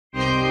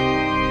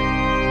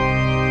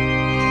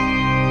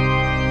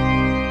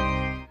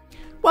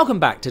Welcome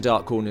back to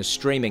Dark Corners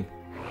Streaming.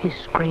 He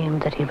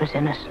screamed that he was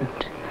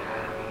innocent,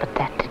 but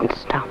that didn't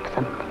stop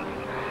them.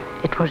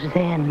 It was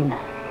then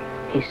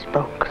he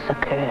spoke the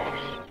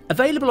curse.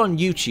 Available on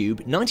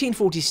YouTube,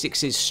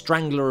 1946's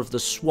Strangler of the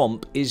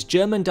Swamp is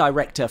German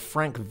director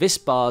Frank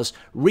Wisbar's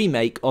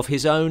remake of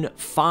his own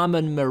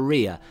Ferryman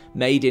Maria,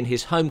 made in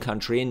his home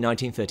country in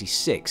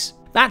 1936.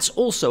 That's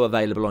also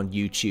available on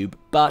YouTube,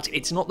 but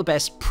it's not the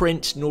best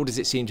print, nor does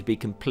it seem to be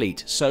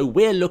complete, so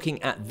we're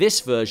looking at this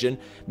version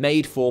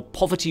made for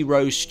Poverty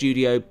Row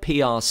Studio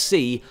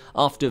PRC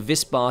after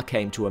Wisbar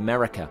came to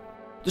America.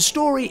 The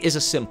story is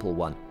a simple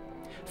one.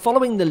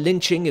 Following the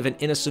lynching of an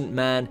innocent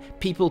man,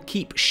 people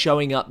keep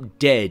showing up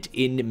dead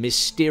in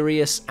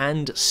mysterious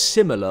and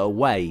similar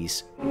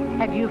ways.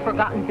 Have you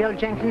forgotten Bill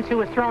Jenkins, who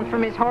was thrown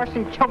from his horse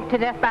and choked to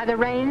death by the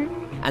rain?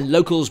 And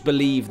locals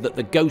believe that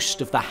the ghost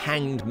of the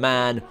hanged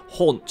man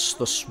haunts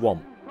the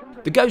swamp.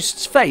 The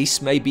ghost's face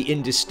may be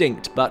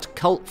indistinct, but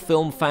cult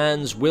film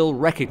fans will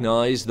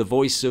recognise the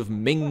voice of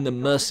Ming the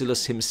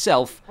Merciless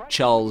himself,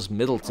 Charles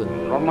Middleton.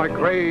 From my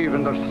grave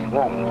in the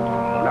swamp,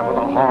 never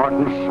the heart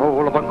and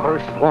soul of a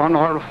cursed one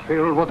are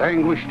filled with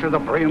anguish to the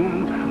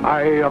brim,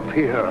 I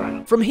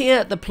appear. From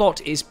here, the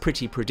plot is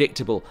pretty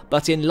predictable,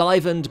 but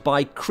enlivened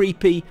by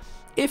creepy,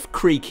 if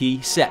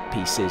creaky, set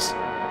pieces.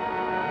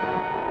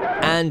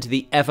 And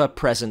the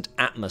ever-present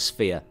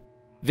atmosphere.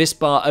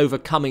 Wisbar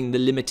overcoming the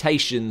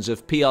limitations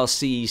of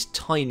PRC's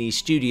tiny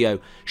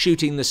studio,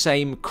 shooting the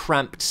same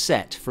cramped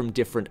set from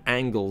different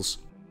angles.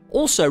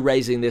 Also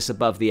raising this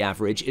above the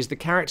average is the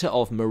character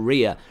of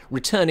Maria,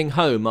 returning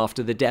home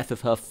after the death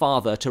of her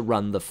father to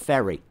run the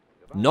ferry.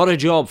 Not a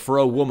job for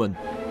a woman.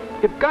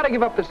 You've got to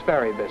give up this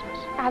ferry business.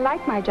 I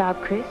like my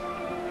job, Chris.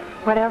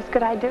 What else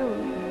could I do?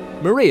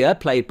 Maria,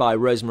 played by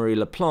Rosemary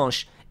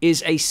LaPlanche,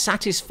 is a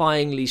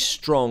satisfyingly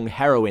strong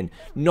heroine,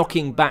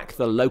 knocking back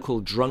the local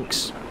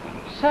drunks.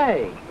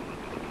 Say,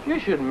 you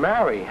should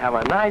marry, have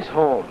a nice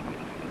home.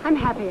 I'm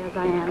happy as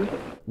I am.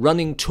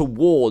 Running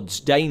towards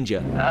danger.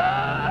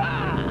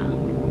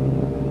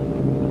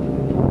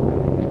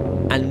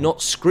 And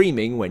not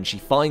screaming when she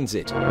finds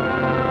it.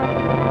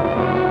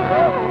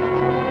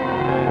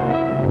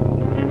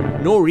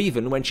 Nor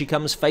even when she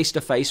comes face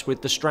to face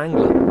with the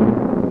Strangler.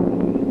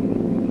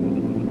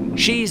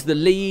 She's the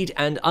lead,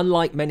 and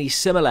unlike many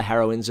similar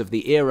heroines of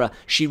the era,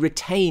 she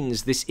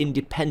retains this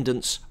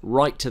independence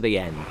right to the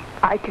end.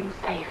 I can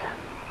save her.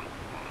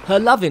 Her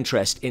love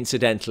interest,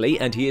 incidentally,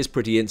 and he is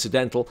pretty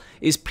incidental,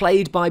 is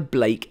played by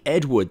Blake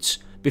Edwards,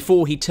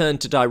 before he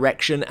turned to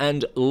direction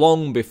and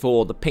long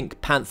before the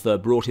Pink Panther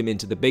brought him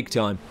into the big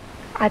time.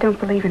 I don't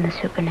believe in the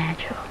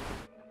supernatural.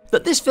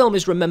 That this film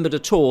is remembered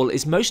at all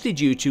is mostly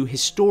due to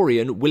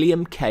historian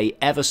William K.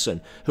 Everson,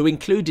 who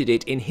included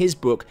it in his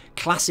book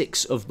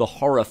Classics of the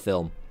Horror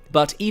Film.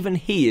 But even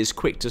he is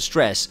quick to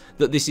stress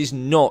that this is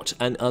not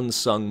an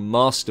unsung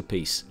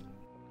masterpiece.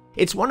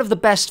 It's one of the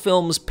best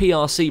films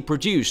PRC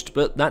produced,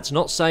 but that's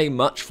not saying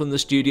much from the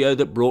studio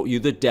that brought you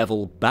The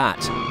Devil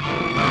Bat.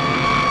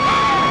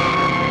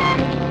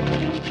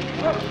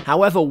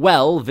 However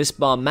well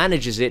Wisbar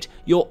manages it,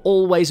 you're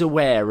always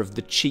aware of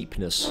the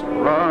cheapness.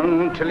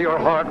 Run till your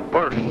heart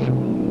bursts.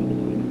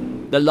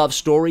 The love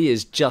story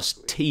is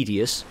just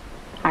tedious.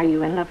 Are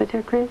you in love with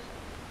her, Chris?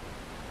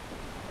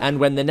 And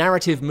when the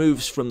narrative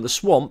moves from the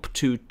swamp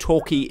to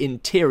talky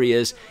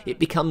interiors, it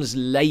becomes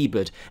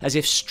laboured, as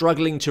if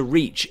struggling to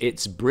reach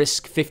its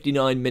brisk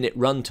 59-minute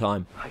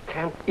runtime. I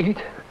can't eat.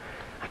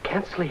 I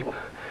can't sleep.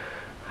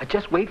 I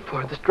just wait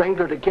for the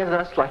Strangler to get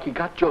us like he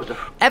got Joseph.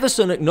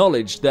 Everson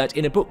acknowledged that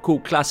in a book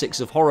called Classics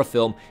of Horror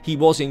Film, he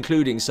was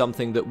including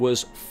something that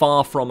was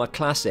far from a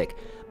classic.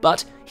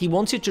 But he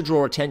wanted to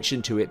draw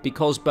attention to it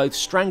because both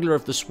Strangler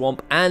of the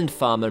Swamp and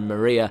Ferryman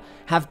Maria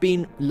have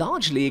been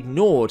largely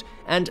ignored,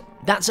 and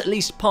that's at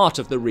least part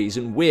of the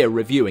reason we're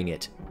reviewing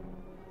it.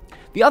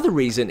 The other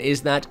reason is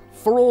that,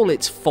 for all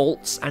its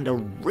faults and a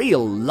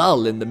real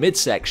lull in the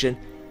midsection,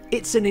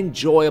 it's an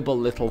enjoyable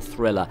little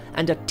thriller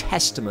and a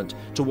testament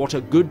to what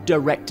a good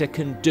director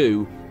can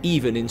do,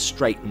 even in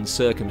straitened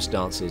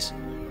circumstances.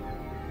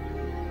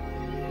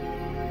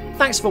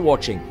 Thanks for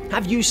watching.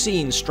 Have you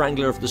seen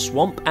Strangler of the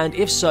Swamp, and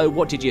if so,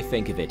 what did you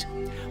think of it?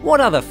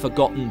 What other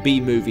forgotten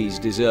B-movies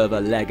deserve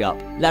a leg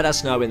up? Let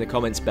us know in the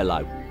comments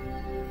below.